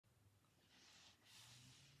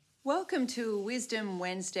Welcome to Wisdom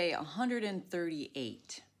Wednesday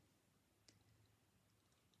 138.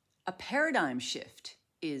 A paradigm shift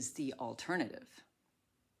is the alternative.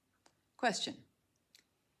 Question.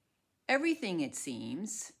 Everything, it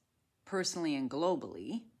seems, personally and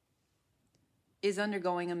globally, is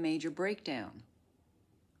undergoing a major breakdown.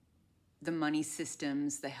 The money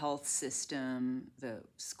systems, the health system, the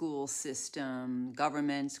school system,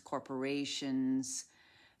 governments, corporations,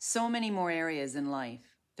 so many more areas in life.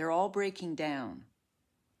 They're all breaking down.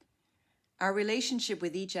 Our relationship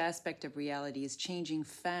with each aspect of reality is changing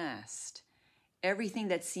fast. Everything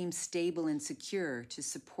that seems stable and secure to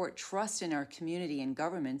support trust in our community and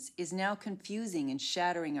governments is now confusing and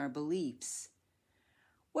shattering our beliefs.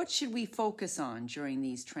 What should we focus on during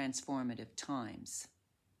these transformative times?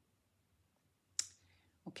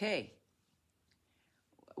 Okay.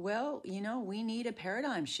 Well, we need a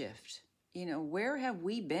paradigm shift. Where have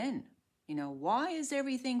we been? Why is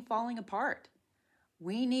everything falling apart?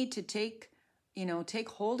 We need to take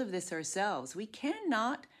hold of this ourselves. We can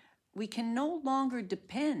no longer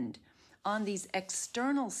depend on these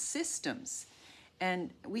external systems.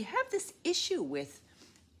 And we have this issue with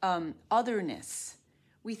otherness.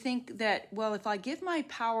 We think that, well, if I give my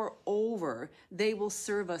power over, they will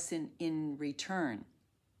serve us in return.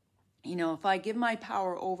 If I give my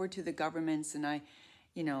power over to the governments and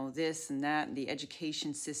this and that, and the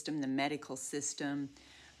education system, the medical system,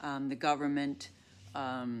 the government, we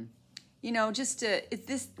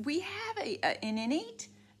have an innate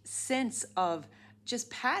sense of just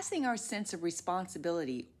passing our sense of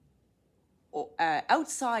responsibility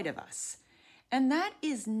outside of us. And that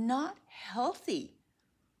is not healthy.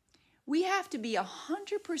 We have to be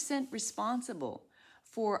 100% responsible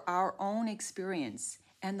for our own experience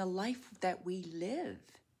and the life that we live.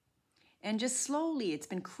 And just slowly, it's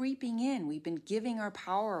been creeping in. We've been giving our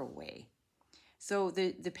power away. So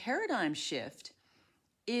the paradigm shift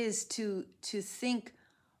is to think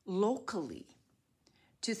locally,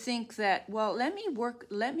 to think that, well, let me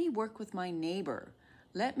work with my neighbor.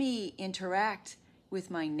 Let me interact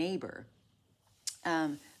with my neighbor.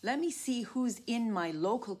 Let me see who's in my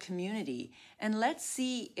local community, and let's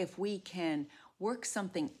see if we can work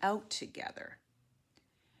something out together.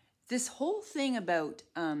 This whole thing about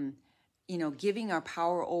giving our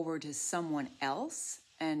power over to someone else,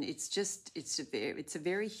 and it's a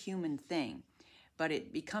very human thing, but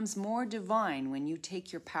it becomes more divine when you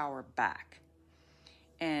take your power back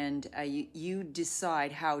and you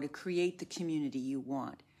decide how to create the community you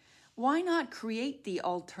want. Why not create the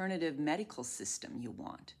alternative medical system you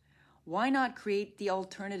want? Why not create the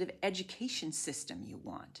alternative education system you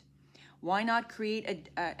want? Why not create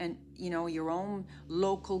your own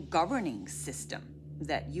local governing system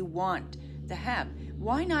that you want to have?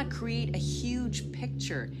 Why not create a huge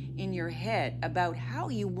picture in your head about how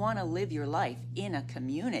you want to live your life in a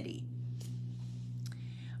community?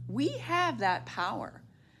 We have that power,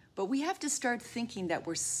 but we have to start thinking that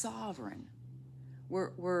we're sovereign.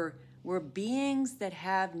 We're beings that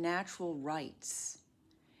have natural rights,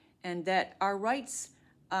 and that our rights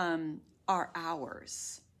are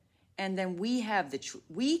ours. And then we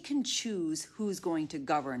can choose who's going to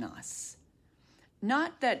govern us.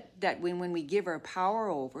 Not that when we give our power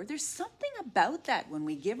over, there's something about that when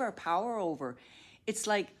we give our power over. It's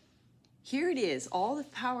like, here it is, all the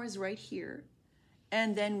power is right here.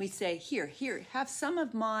 And then we say, here, have some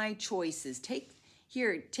of my choices. Take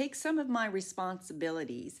some of my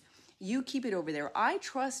responsibilities. You keep it over there. I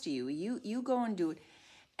trust you. You go and do it.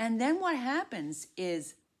 And then what happens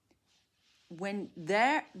is, when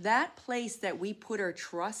that place that we put our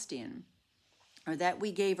trust in, or that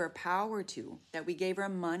we gave our power to, that we gave our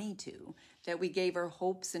money to, that we gave our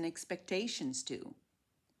hopes and expectations to,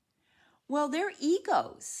 well, they're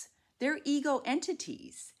egos. They're ego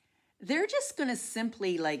entities. They're just going to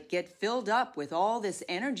simply get filled up with all this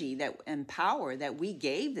energy and power that we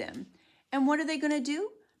gave them. And what are they going to do?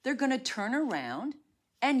 They're going to turn around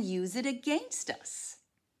and use it against us.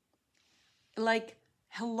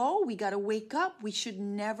 Hello, we got to wake up. We should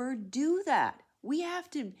never do that. We have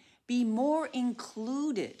to be more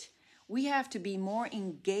included. We have to be more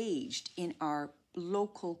engaged in our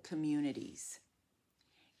local communities.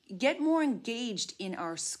 Get more engaged in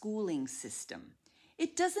our schooling system.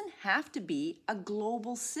 It doesn't have to be a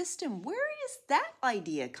global system. Where is that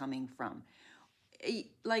idea coming from?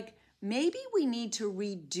 Maybe we need to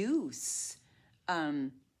reduce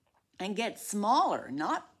and get smaller,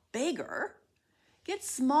 not bigger. Get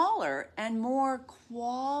smaller and more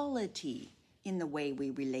quality in the way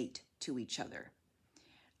we relate to each other.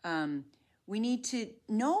 We need to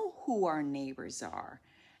know who our neighbors are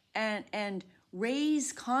and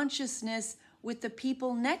raise consciousness with the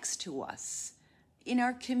people next to us in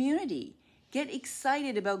our community. Get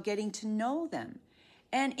excited about getting to know them.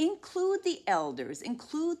 And include the elders,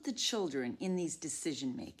 include the children in these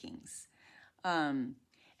decision makings. And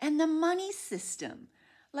the money system.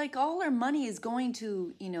 Like all our money is going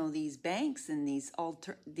to, these banks and these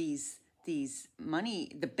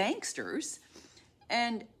money, the banksters.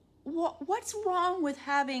 And what's wrong with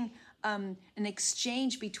having an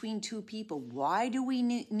exchange between two people? Why do we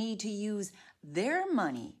need to use their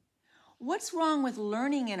money? What's wrong with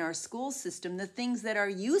learning in our school system the things that are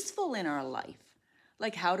useful in our life?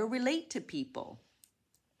 Like how to relate to people,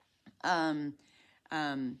 how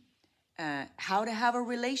to have a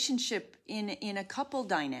relationship in a couple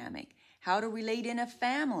dynamic, how to relate in a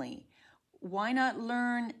family. Why not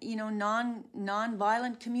learn,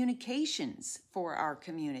 non-violent communications for our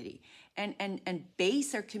community and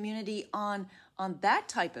base our community on that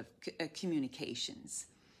type of communications?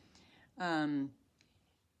 The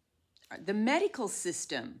medical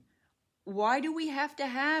system. Why do we have to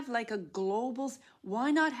have like a global,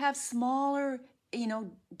 why not have smaller,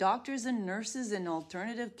 doctors and nurses and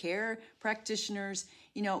alternative care practitioners,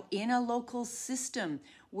 in a local system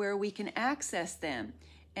where we can access them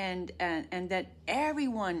and that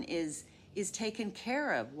everyone is taken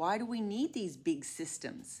care of? Why do we need these big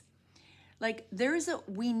systems? Like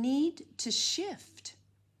we need to shift,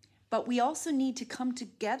 but we also need to come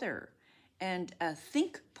together and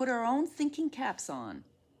put our own thinking caps on.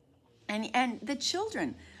 And the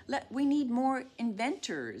children, we need more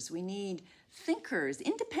inventors. We need thinkers,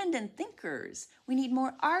 independent thinkers. We need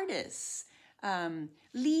more artists,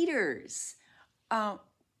 leaders.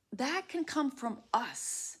 That can come from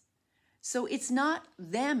us. So it's not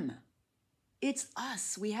them. It's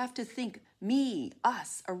us. We have to think me,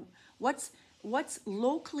 us, or what's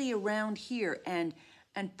locally around here and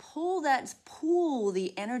pool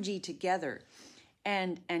the energy together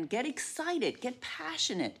and get excited, get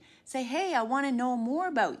passionate. Say, hey, I want to know more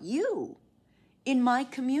about you in my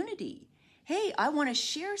community. Hey, I want to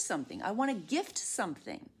share something. I want to gift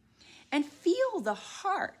something. And feel the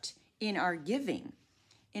heart in our giving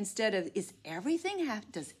instead of, does everything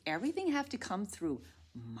have to come through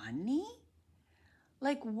money?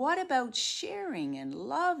 Like, what about sharing and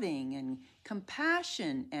loving and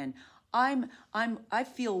compassion? And I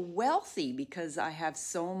feel wealthy because I have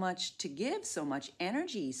so much to give, so much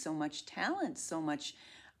energy, so much talent, so much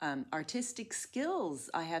artistic skills.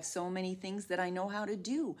 I have so many things that I know how to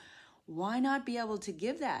do. Why not be able to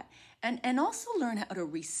give that? And also learn how to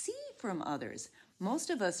receive from others. Most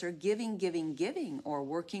of us are giving, or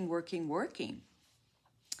working.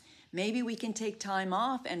 Maybe we can take time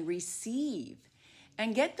off and receive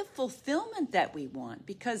and get the fulfillment that we want.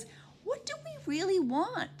 Because what do we really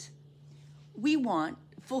want? We want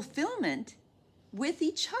fulfillment with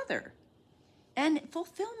each other. And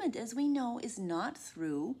fulfillment, as we know, is not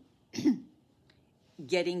through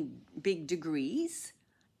getting big degrees.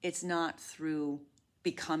 It's not through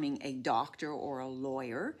becoming a doctor or a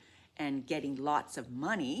lawyer and getting lots of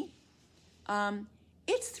money.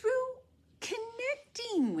 It's through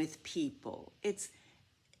connecting with people. It's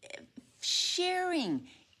sharing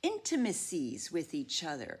intimacies with each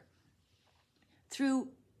other. Through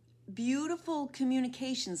beautiful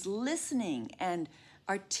communications, listening and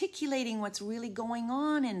articulating what's really going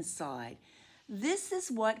on inside. This is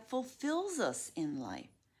what fulfills us in life.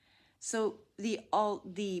 So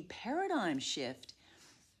the paradigm shift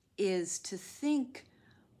is to think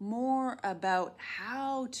more about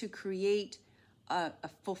how to create a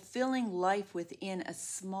fulfilling life within a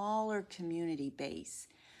smaller community base.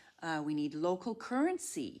 We need local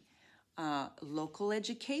currency, local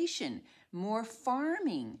education, more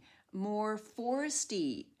farming, more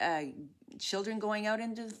foresty, children going out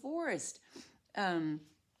into the forest,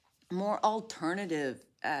 more alternative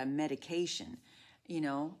medication,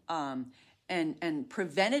 and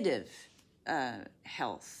preventative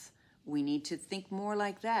health. We need to think more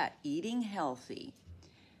like that, eating healthy.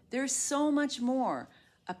 There's so much more.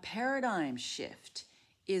 A paradigm shift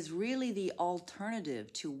is really the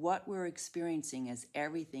alternative to what we're experiencing as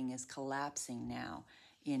everything is collapsing now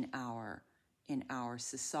in our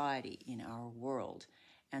society, in our world.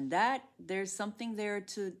 And that there's something there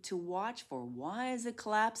to watch for. Why is it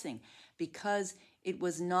collapsing? Because it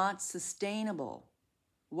was not sustainable.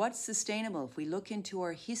 What's sustainable? If we look into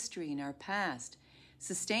our history and our past,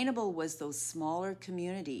 sustainable was those smaller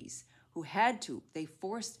communities who had to. They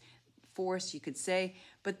forced, you could say,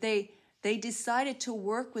 but they decided to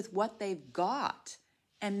work with what they've got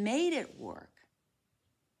and made it work.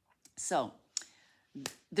 So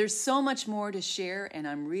there's so much more to share, and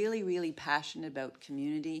I'm really, really passionate about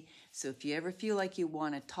community. So if you ever feel like you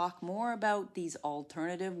want to talk more about these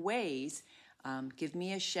alternative ways, give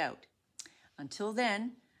me a shout. Until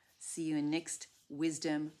then, see you in next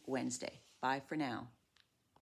Wisdom Wednesday. Bye for now.